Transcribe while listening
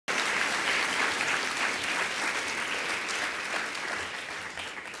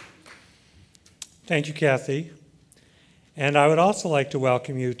Thank you, Kathy. And I would also like to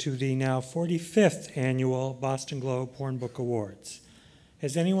welcome you to the now 45th annual Boston Globe Horn Book Awards.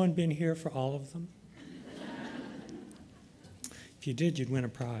 Has anyone been here for all of them? If you did, you'd win a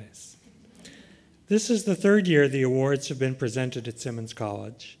prize. This is the third year the awards have been presented at Simmons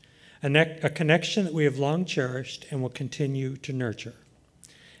College, a connection that we have long cherished and will continue to nurture.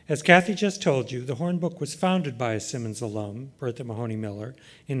 As Kathy just told you, the Horn Book was founded by a Simmons alum, Bertha Mahoney Miller,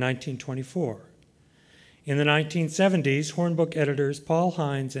 in 1924. In the 1970s, Horn Book editors Paul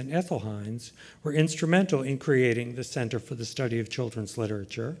Hines and Ethel Hines were instrumental in creating the Center for the Study of Children's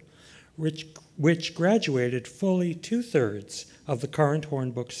Literature, which graduated fully 2/3 of the current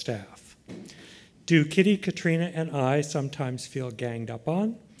Horn Book staff. Do Kitty, Katrina, and I sometimes feel ganged up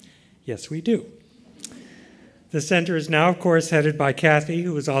on? Yes, we do. The center is now, of course, headed by Kathy,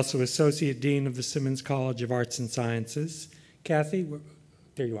 who is also Associate Dean of the Simmons College of Arts and Sciences. Kathy,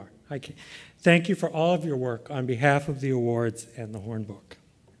 there you are. Hi. Thank you for all of your work on behalf of the awards and the Horn Book.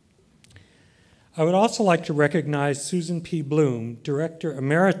 I would also like to recognize Susan P. Bloom, Director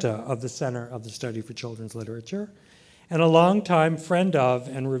Emerita of the Center of the Study for Children's Literature, and a longtime friend of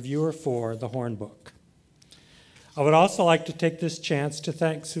and reviewer for the Horn Book. I would also like to take this chance to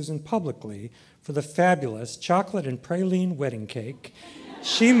thank Susan publicly for the fabulous chocolate and praline wedding cake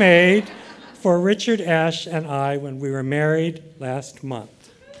she made for Richard, Ash, and I when we were married last month.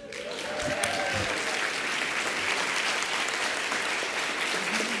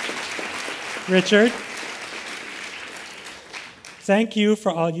 Richard, thank you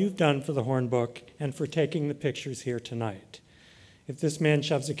for all you've done for the Horn Book and for taking the pictures here tonight. If this man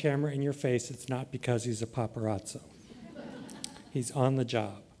shoves a camera in your face, it's not because he's a paparazzo. He's on the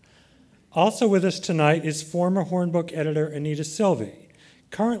job. Also with us tonight is former Horn Book editor Anita Silvey,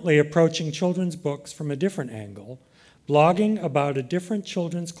 currently approaching children's books from a different angle, blogging about a different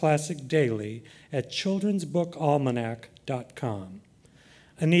children's classic daily at childrensbookalmanac.com.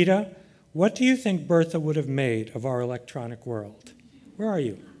 Anita, what do you think Bertha would have made of our electronic world? Where are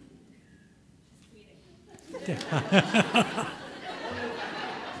you?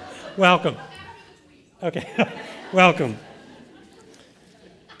 Welcome. Okay, welcome.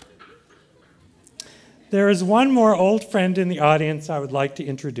 There is one more old friend in the audience I would like to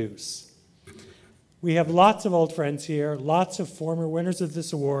introduce. We have lots of old friends here, lots of former winners of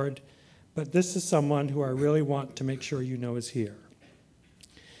this award, but this is someone who I really want to make sure you know is here.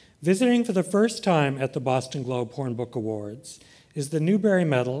 Visiting for the first time at the Boston Globe Horn Book Awards is the Newbery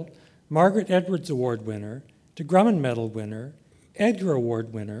Medal, Margaret Edwards Award winner, de Grummond Medal winner, Edgar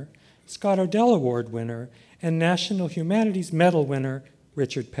Award winner, Scott Odell Award winner, and National Humanities Medal winner,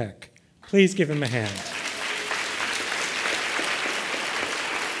 Richard Peck. Please give him a hand.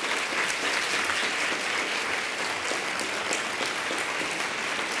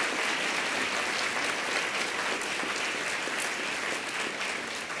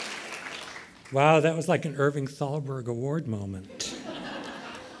 Wow, that was like an Irving Thalberg Award moment.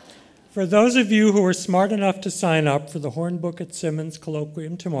 For those of you who are smart enough to sign up for the Horn Book at Simmons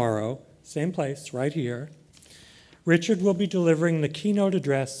colloquium tomorrow, same place, right here, Richard will be delivering the keynote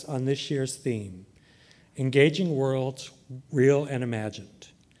address on this year's theme, Engaging Worlds, Real and Imagined.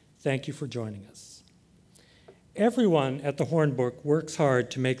 Thank you for joining us. Everyone at the Horn Book works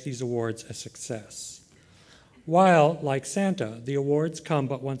hard to make these awards a success. While, like Santa, the awards come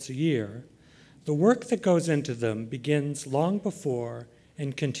but once a year, the work that goes into them begins long before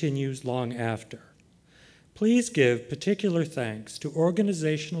and continues long after. Please give particular thanks to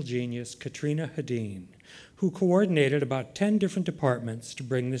organizational genius Katrina Hadeen, who coordinated about 10 different departments to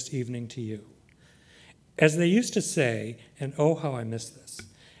bring this evening to you. As they used to say, and oh how I miss this,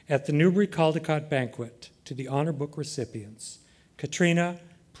 at the Newbery Caldecott banquet to the honor book recipients, Katrina,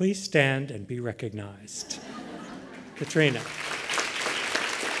 please stand and be recognized. Katrina.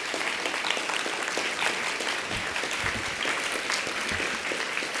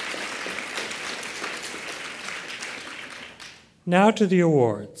 Now to the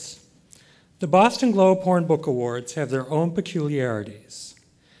awards. The Boston Globe Horn Book Awards have their own peculiarities.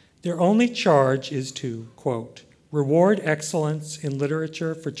 Their only charge is to, quote, reward excellence in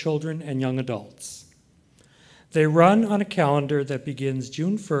literature for children and young adults. They run on a calendar that begins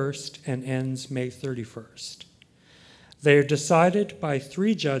June 1st and ends May 31st. They are decided by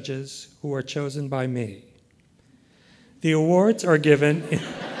 3 judges who are chosen by me. The awards are given in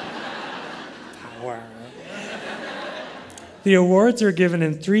The awards are given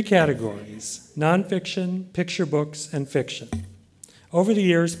in 3 categories: nonfiction, picture books, and fiction. Over the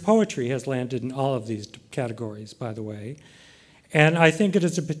years, poetry has landed in all of these categories, by the way, and I think it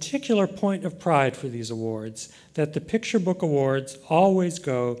is a particular point of pride for these awards that the picture book awards always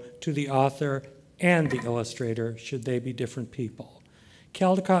go to the author and the illustrator, should they be different people.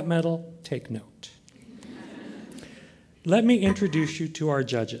 Caldecott Medal, take note. Let me introduce you to our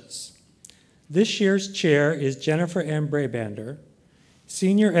judges. This year's chair is Jennifer M. Brabander,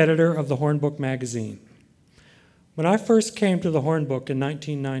 senior editor of the Hornbook magazine. When I first came to the Hornbook in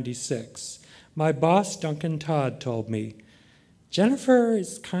 1996, my boss, Duncan Todd, told me, Jennifer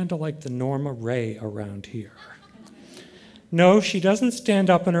is kind of like the Norma Ray around here. No, she doesn't stand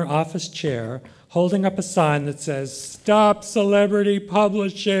up in her office chair holding up a sign that says, "Stop celebrity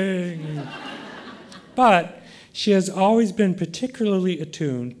publishing." But she has always been particularly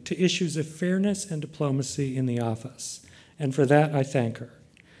attuned to issues of fairness and diplomacy in the office, and for that I thank her.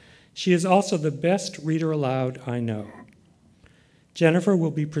 She is also the best reader aloud I know. Jennifer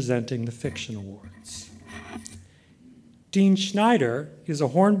will be presenting the Fiction Awards. Dean Schneider is a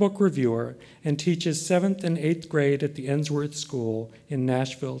Hornbook reviewer and teaches 7th and 8th grade at the Ensworth School in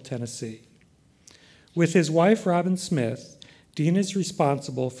Nashville, Tennessee. With his wife, Robin Smith, Dean is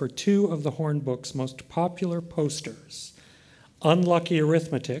responsible for 2 of the Hornbook's most popular posters, Unlucky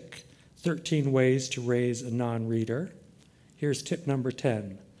Arithmetic, 13 Ways to Raise a Non-Reader. Here's tip number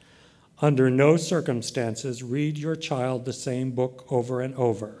 10. Under no circumstances read your child the same book over and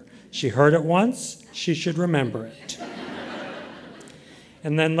over. She heard it once, she should remember it.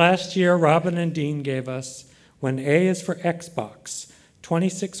 And then last year, Robin and Dean gave us When A is for Xbox,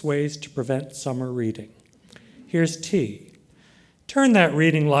 26 Ways to Prevent Summer Reading. Here's T. Turn that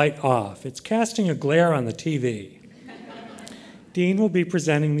reading light off. It's casting a glare on the TV. Dean will be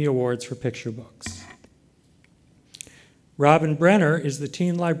presenting the awards for picture books. Robin Brenner is the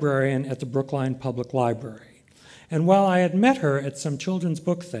teen librarian at the Brookline Public Library. And while I had met her at some children's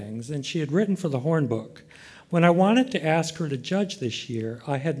book things and she had written for the Hornbook, when I wanted to ask her to judge this year,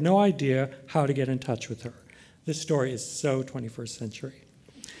 I had no idea how to get in touch with her. This story is so 21st century.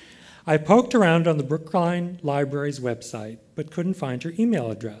 I poked around on the Brookline Library's website, but couldn't find her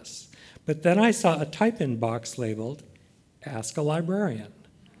email address. But then I saw a type-in box labeled, Ask a Librarian.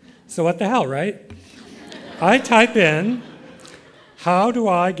 So what the hell, right? I type in, how do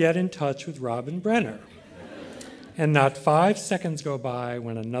I get in touch with Robin Brenner? And not 5 seconds go by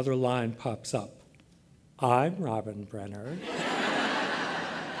when another line pops up. I'm Robin Brenner.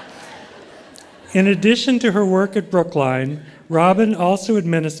 In addition to her work at Brookline, Robin also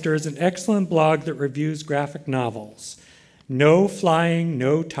administers an excellent blog that reviews graphic novels,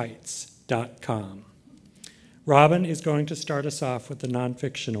 noflyingnotights.com. Robin is going to start us off with the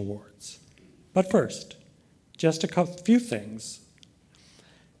Nonfiction Awards. But first, just a few things.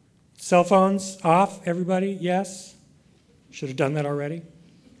 Cell phones off, everybody? Yes? Should have done that already?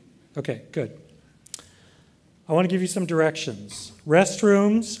 Okay, good. I want to give you some directions.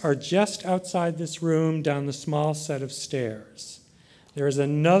 Restrooms are just outside this room down the small set of stairs. There is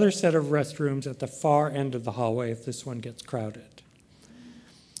another set of restrooms at the far end of the hallway if this one gets crowded.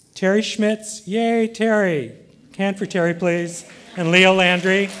 Terry Schmitz, yay, Terry. Hand for Terry, please. And Leo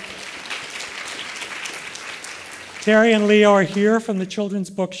Landry. Terry and Leo are here from the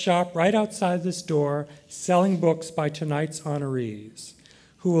Children's Bookshop right outside this door, selling books by tonight's honorees,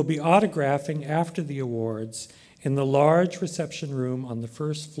 who will be autographing after the awards in the large reception room on the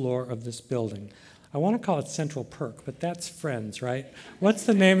first floor of this building. I want to call it Central Perk, but that's Friends, right? What's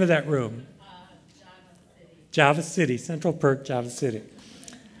the name of that room? Java City, Central Perk, Java City.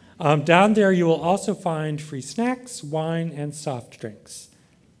 Down there you will also find free snacks, wine, and soft drinks.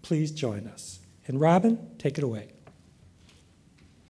 Please join us. And Robin, take it away.